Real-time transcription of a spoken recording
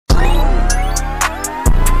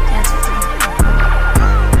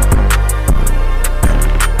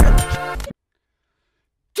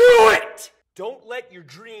let your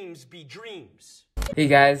dreams be dreams. Hey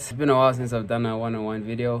guys, it's been a while since I've done a one-on-one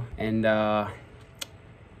video, and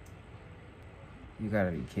you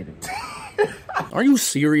gotta be kidding me. Are you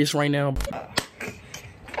serious right now? Nigga,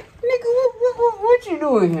 what you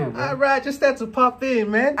doing here, bro? Alright, just had to pop in,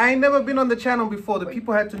 man. I ain't never been on the channel before. The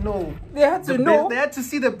people had to know. They had to know? They had to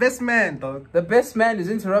see the best man, dog. The best man is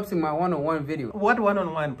interrupting my one-on-one video. What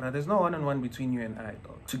one-on-one, bro? There's no one-on-one between you and I,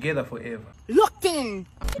 dog. Together forever. Locked in.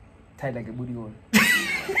 Tight like a booty hole.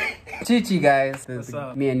 Chichi, guys. What's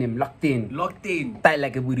up? Me and him locked in. Locked in. Tight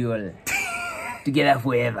like a booty hole. Together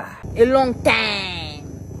forever. A long time.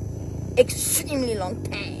 Extremely long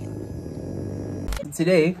time.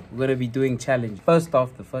 Today, we're gonna be doing challenge. First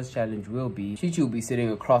off, the first challenge will be Chichi will be sitting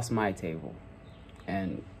across my table.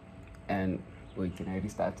 And wait, can I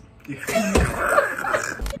restart?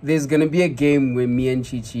 There's gonna be a game where me and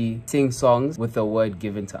Chichi sing songs with a word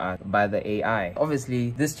given to us by the AI.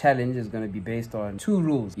 Obviously, this challenge is gonna be based on 2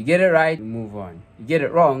 rules. You get it right, you move on. You get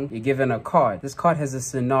it wrong, you're given a card. This card has a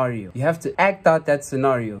scenario. You have to act out that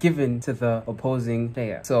scenario given to the opposing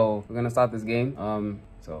player. So we're gonna start this game.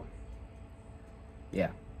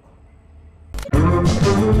 Yeah. You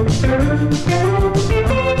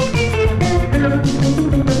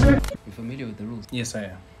familiar with the rules? Yes, I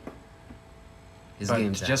am. This But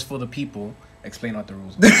game's just for the people, explain out the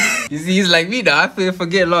rules. You see, he's like me now. I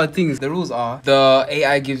forget a lot of things. The rules are, the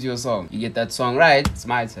AI gives you a song. You get that song right, it's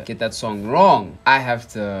my turn. Get that song wrong, I have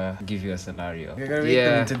to give you a scenario. You're gonna make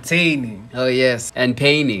them entertaining. Oh yes, and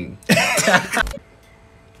painting.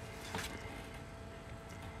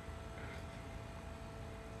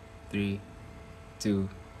 3, 2,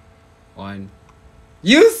 1.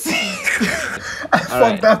 You see? I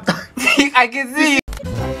fucked up. I can see you.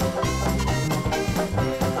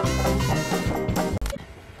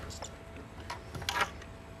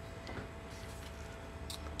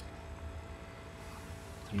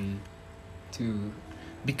 Three, 2.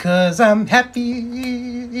 Because I'm happy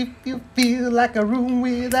if you feel like a room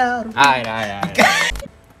without a roof. Alright.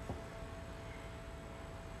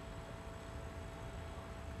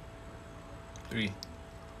 3,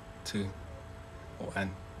 2,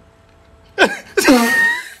 1.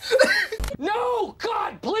 No!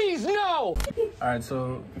 God, please, no! Alright,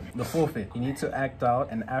 so the forfeit. You need to act out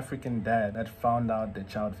an African dad that found out the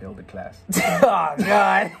child failed the class. Oh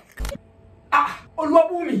God.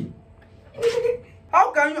 Oluwabumi.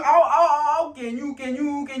 How can you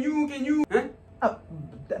huh?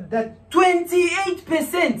 That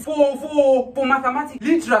 28% for mathematics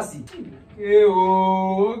literacy. Hey,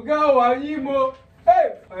 oh, Gawanyimo. Hey,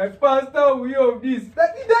 my pastor will of this.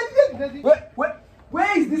 Daddy.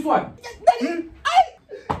 Where is this one?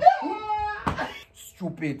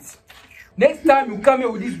 Stupid. Next time you come here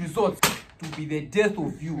with these results, to be the death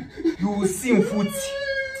of you. You will sing foot.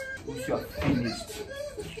 You are finished.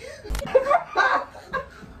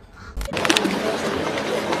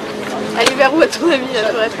 Allez vers où à ton avis,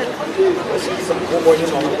 pour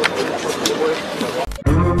être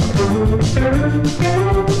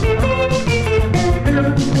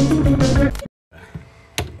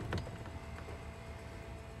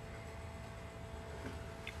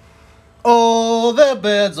Oh, the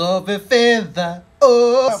birds of a feather.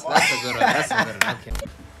 Oh, That's a good one. Okay.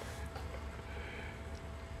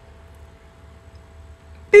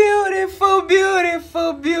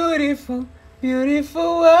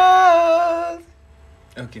 Beautiful world.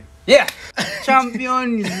 okay. Yeah.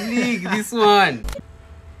 Champions League, this one.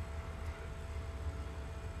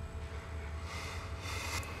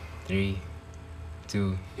 3,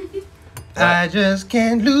 2. I just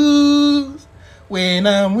can't lose when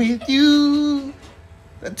I'm with you.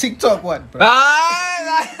 The TikTok one, bro.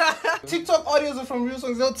 TikTok audios are from real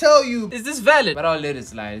songs. They'll tell you. Is this valid? But I'll let it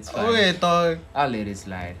slide. It's fine. Oh, yeah, dog. I'll let it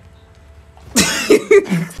slide.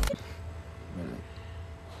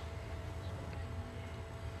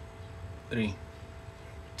 3,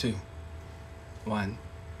 2, 1,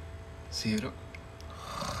 0.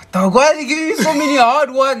 Dog, why are they giving me so many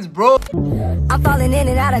hard ones, bro? I'm falling in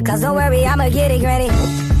and out of cause don't worry, I'ma get it, granny.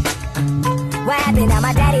 What happened? Now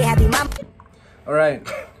my daddy happy, mom. Alright,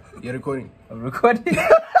 you're recording. I'm recording.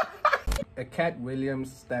 A Cat Williams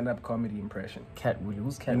stand-up comedy impression. Cat Williams?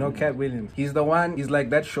 Who's Cat You know Williams? Cat Williams? He's the one, he's like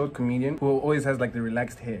that short comedian who always has like the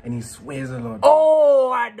relaxed hair and he swears a lot.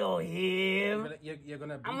 Oh, I know him. You're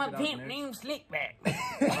gonna beat I'm it a out, pimp man. named Slickback.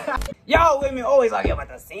 Y'all women always argue about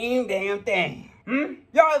the same damn thing.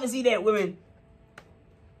 Y'all ever see that women?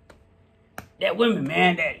 That women,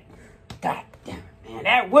 man, that... God damn it, man.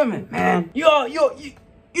 That women, man.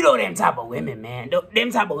 You know them type of women, man. Them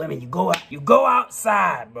type of women, you go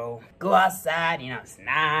outside, bro. Go outside, you know, it's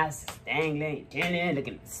nice, it's dangling, you're chilling,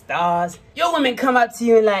 looking at the stars. Your women come up to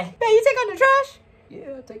you and like, man, you take out the trash?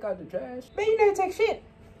 Yeah, take out the trash. Man, you never take shit.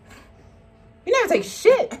 You never take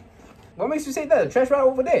shit. What makes you say that? The trash right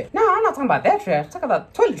over there. No, I'm not talking about that trash. I'm talking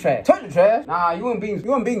about toilet trash. Toilet trash? Nah, you weren't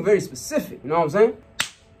being very specific. You know what I'm saying?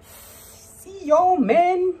 See, y'all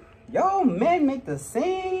men make the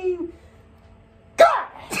same. God!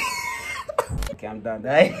 Okay, I'm done.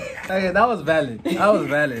 Okay, that was valid.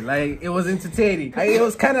 Like, it was entertaining. It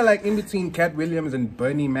was kind of like in between Cat Williams and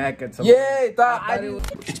Bernie Mac at some Yeah,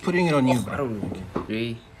 It's putting it on you, bro. I don't know.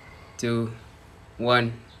 3, 2,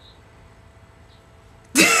 1.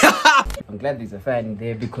 I'm glad there's a fan in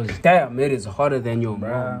there because damn, it is hotter than your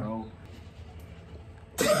mom, bro.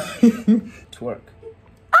 Twerk.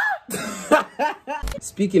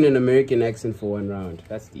 Speaking an American accent for 1 round.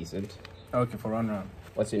 That's decent. Okay, for 1 round.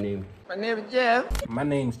 What's your name? My name is Jeff. My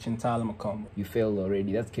name's Chintala McComb. You failed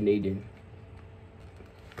already. That's Canadian.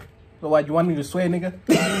 So what, you want me to swear, nigga?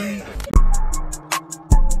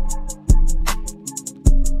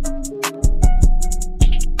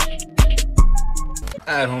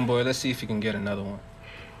 Alright, homeboy, let's see if you can get another one.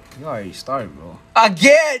 You already started, bro.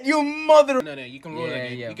 Again, you mother... No, you can roll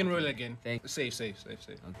again. Yeah. You can roll again. Thanks. Safe.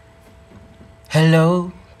 Okay.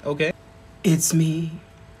 Hello. Okay. It's me.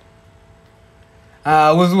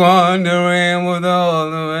 I was wondering with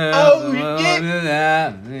all the way. Oh, shit.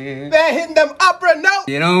 They're hitting them opera notes.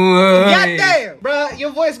 You don't worry. Goddamn, bruh,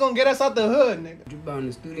 your voice gonna get us out the hood, nigga. You bound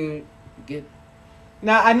the studio, get.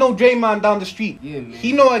 Now, I know Draymond down the street. Yeah, man.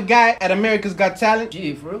 He know a guy at America's Got Talent.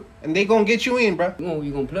 Gee, for real? And they gonna get you in, bruh.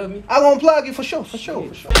 You gonna plug me? I gonna plug you for sure.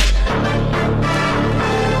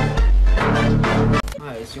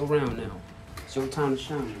 Alright, it's your round now. It's your time to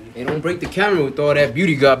shine, man. Hey, don't break the camera with all that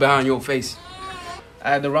beauty got behind your face. I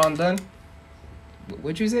had the round done.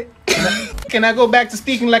 What you say? Can I go back to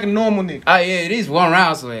speaking like a normal nigga? Ah, yeah, it is 1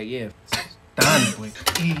 round, so like, yeah. Done, boy.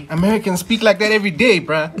 Americans speak like that every day,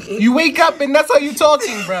 bruh. You wake up and that's how you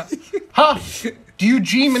talking, bruh. Huh? Do you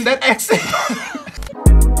dream in that accent?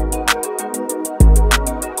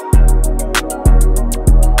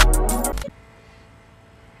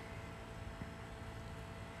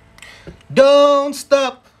 Don't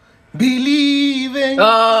stop believing.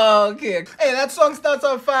 Oh, okay. Hey, that song starts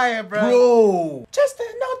on fire, bro. Just an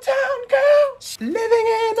old town girl living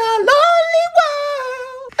in a lonely world.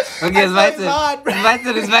 Okay, it's That song is hard, bro.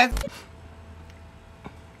 It's weiter.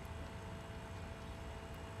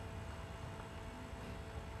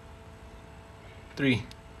 3,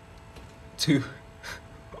 2,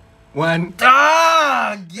 1.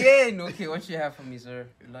 Ah, again. Okay, what you have for me, sir?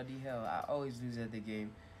 Bloody hell, I always lose at the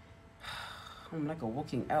game. I'm like a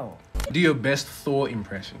walking L. Do your best Thor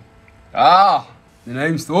impression. Ah, the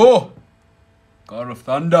name's Thor, God of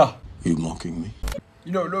Thunder. You mocking me?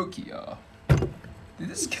 You know, Loki,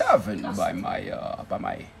 this cabin by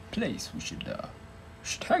my place. We should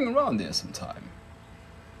hang around there sometime.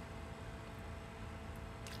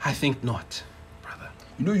 I think not, brother.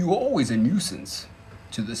 You know, you are always a nuisance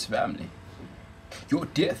to this family. Your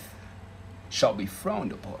death shall be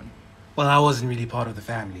frowned upon. Well, I wasn't really part of the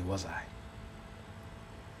family, was I?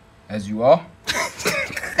 As you are.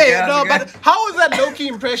 Hey, yeah, no, but how was that low-key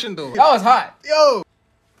impression, though? That was hot. Yo!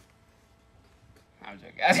 I'm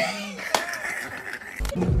joking.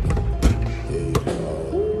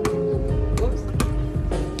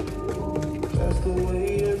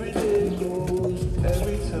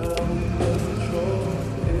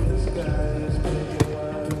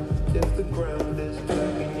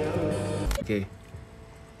 Okay.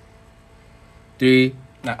 3.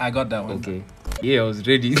 Nah, I got that one. Okay. Yeah, I was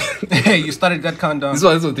ready. Hey, you started that countdown. This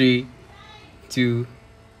one. 3, 2,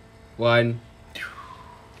 1.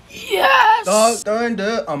 Yes! Dog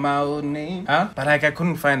thunder on my old name. Huh? But like, I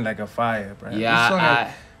couldn't find like a fire, bro. Yeah, This song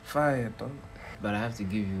had fire, dog. But I have to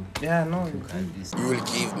give you. Yeah, no. You will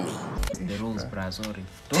give me the rules, bruh. Sorry.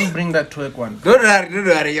 Don't bring that twerk one. Don't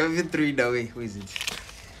worry. You're even 3 now. Wait, who is it?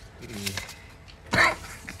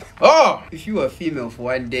 Oh! If you were female for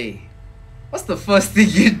 1 day, what's the first thing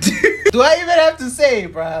you do? Do I even have to say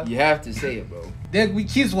it, bro? You have to say it, bro. Then we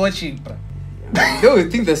keep watching, bro. You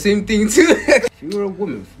don't think the same thing too. If you were a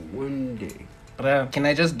woman for 1 day. Bro, can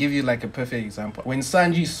I just give you like a perfect example? When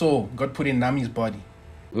Sanji's soul got put in Nami's body.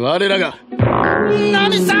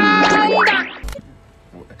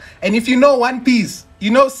 And if you know One Piece,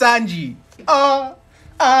 you know Sanji.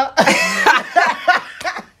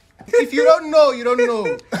 If you don't know, you don't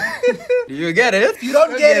know. You get it? If you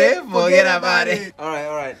don't get it, forget about it.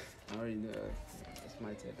 Alright. I already know. It's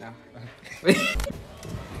my turn now.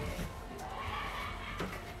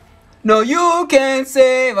 No, you can't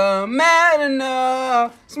save a man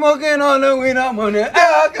enough. Smoking on the weed, I'm on the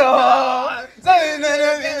alcohol.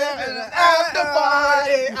 After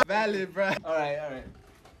party. Valid, bro. Alright.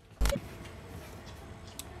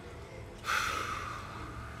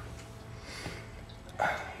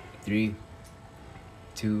 3,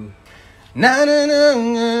 2. Now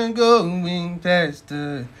I'm going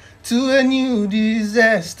faster to a new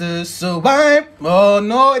disaster. So oh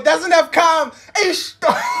no, it doesn't have come. Ish.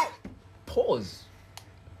 Pause.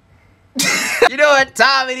 You know what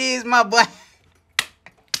time it is, my boy.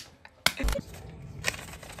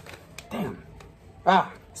 Damn.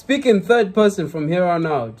 Speaking third person from here on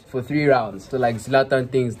out for 3 rounds. So like Zlatan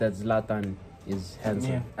thinks that Zlatan is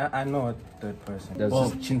handsome. Yeah, I know what third person. That's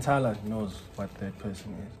Well, just- Chintala knows what third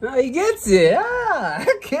person is. Oh, he gets it.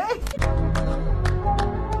 Okay.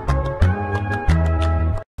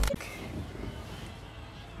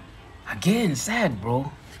 Again, sad, bro.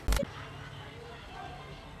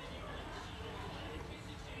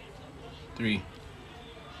 3,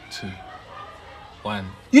 2, 1.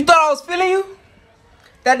 You thought I was feeling you?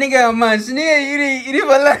 That nigga, man, you didn't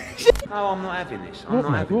like. No, I'm not having this. I'm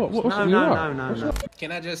not having this. what's No.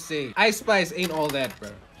 Can I just say, Ice Spice ain't all that, bro.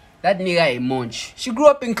 That nigga a munch. She grew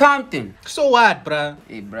up in Compton. So what, bro?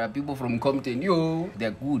 Hey, bruh, people from Compton, yo,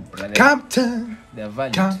 they're good, bruh. Compton, They're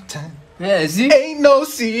valid. Compton. Yeah, see? Ain't no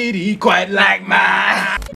city quite like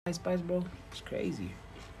mine. Spice, bro. It's crazy.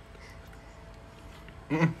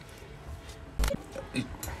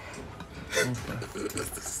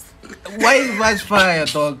 Why is Vice fire,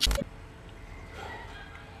 dog?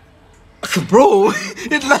 Bro,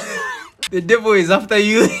 it's like the devil is after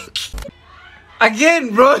you.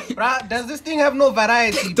 Again, bro. Bruh, does this thing have no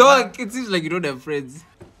variety? Dog, it seems like you don't have friends.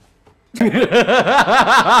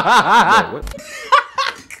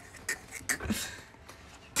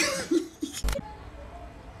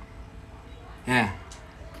 Yeah.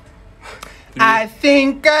 I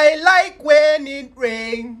think I like when it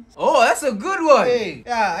rains. Oh, that's a good one. Hey,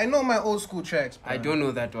 yeah, I know my old school tracks, bro. I don't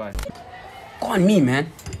know that one. Go on me,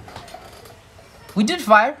 man. We did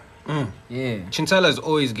 5. Yeah. Chintala is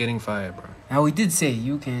always getting fire, bro. Now we did say,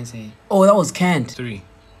 you can say. Oh, that was canned. 3,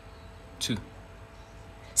 2.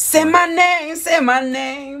 Say my name, say my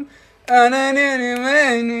name. I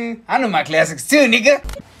know my classics too, nigga.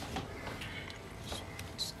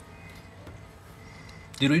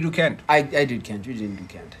 Did we do Kent? I did canned. We didn't do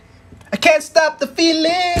canned. I can't stop the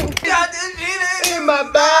feeling. Got this feeling in my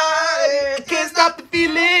body. Can't stop the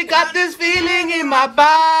feeling. Got this feeling in my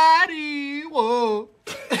body. Whoa.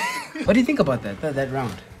 What do you think about that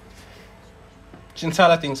round?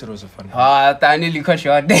 Chintala thinks it was a fun one. I nearly caught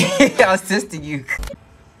you all day. I was testing you.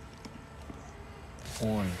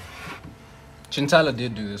 4. Chintala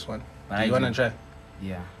did do this one. But Do I you want to did. try?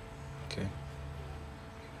 Yeah. Okay.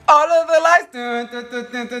 All of the lights. All of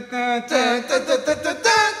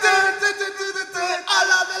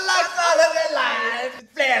the lights.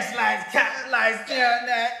 Flashlights, cat lights,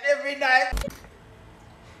 every night.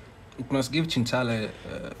 It must give Chintala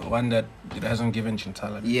one that it hasn't given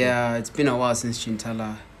Chintala before. Yeah, it's been a while since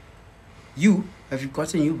Chintala. Have you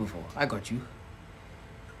gotten you before? I got you.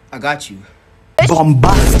 I got you.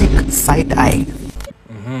 Bombastic side eye.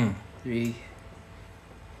 3,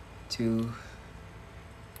 2.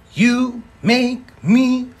 You make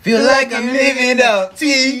me feel like I'm living a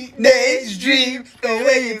teenage dream. The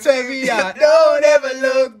way you turn me out. Don't ever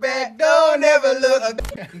look back. Don't ever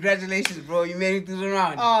look back. Congratulations, bro. You made it through the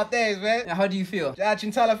round. Oh, thanks, man. Now, how do you feel? Yeah,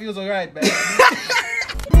 Chintala feels alright, man.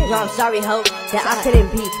 Yo, I'm sorry, ho, that I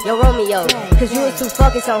couldn't be your Romeo. Cause you was too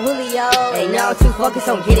focused on Julio. And now I'm too focused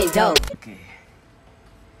on getting dope. Okay.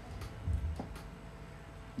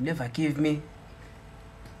 You never give me.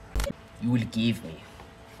 You will give me.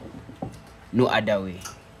 No other way.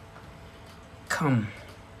 Come.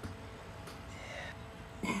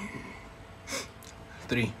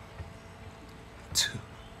 3, 2,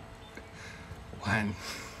 1.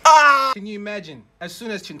 Can you imagine? As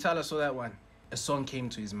soon as Chintala saw that one, a song came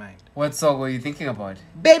to his mind. What song were you thinking about?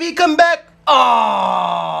 Baby, come back.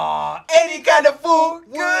 Oh, any kind of fool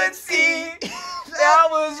could see that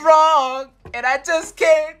was wrong. And I just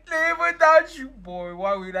can't live without you, boy.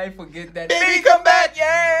 Why would I forget that? Baby, come back.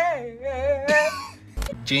 Yeah.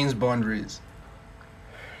 James Bond Riz.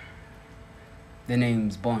 The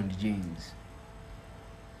name's Bond James.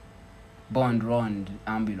 Bond Rond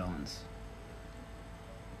Ambulance.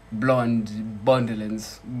 Blonde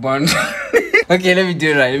Bondolence. Bond. Okay, let me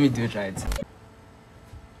do it right.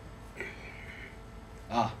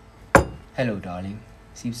 Hello, darling.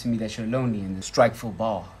 Seems to me that you're lonely in the strikeful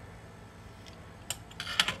bar.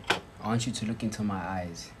 I want you to look into my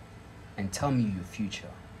eyes and tell me your future.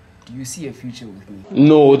 Do you see a future with me?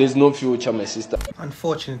 No, there's no future, my sister.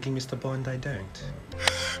 Unfortunately, Mr. Bond, I don't.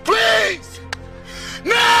 Please!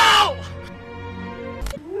 No!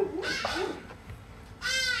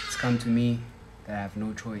 It's come to me that I have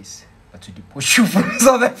no choice but to deport you from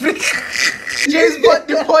South Africa. James Bond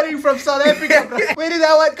deporting from South Africa, bro. Where did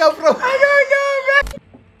that one come from? I don't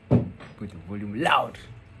know, bro. Put the volume loud.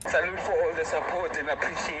 Salute for all the support and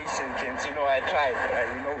appreciation, gents. You know, I tried, bruh.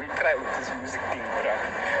 You know, we tried with this music thing,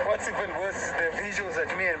 bruh. What's even worse is the visuals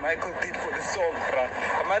that me and Michael did for the song, bruh.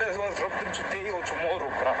 I might as well drop them today or tomorrow,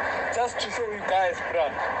 bruh. Just to show you guys,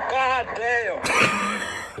 bruh. God damn.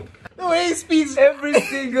 The way he speaks, every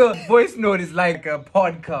single voice note is like a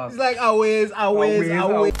podcast. It's like always.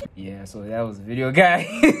 Yeah, so that was the video,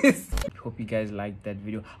 guys. Hope you guys liked that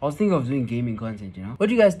video. I was thinking of doing gaming content, you know? What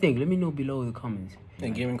do you guys think? Let me know below in the comments.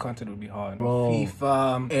 And gaming content would be hard. Bro.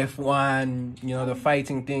 FIFA, F1, you know, the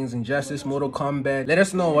fighting things, Injustice, Mortal Kombat. Let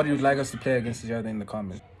us know what you'd like us to play against each other in the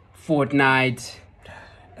comments. Fortnite.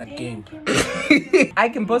 That game. I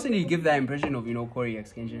can personally give that impression of, you know, Corey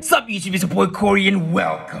X Kenshin. Sup YouTube, it's your boy Corey and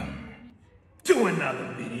welcome to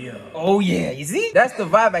another video. Oh yeah, you see? That's the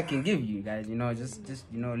vibe I can give you guys, you know, just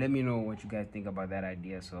you know, let me know what you guys think about that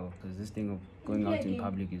idea. So, because this thing of going out in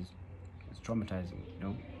public is traumatizing, you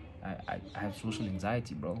know? I have social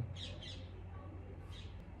anxiety, bro.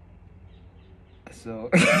 So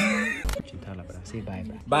Chintala, but I say bye,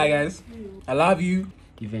 bro. Bye, guys. I love you.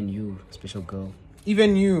 Even you, special girl.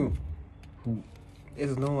 Even you. Who?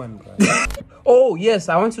 There's no one, bro. Oh yes,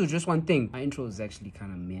 I want to just one thing. My intro is actually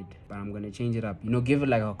kind of mid, but I'm gonna change it up. You know, give it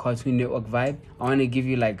like a Cartoon Network vibe. I want to give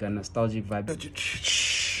you like a nostalgic vibe.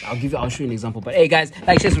 I'll show you an example. But hey guys,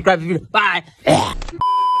 like, share, subscribe, video. Bye.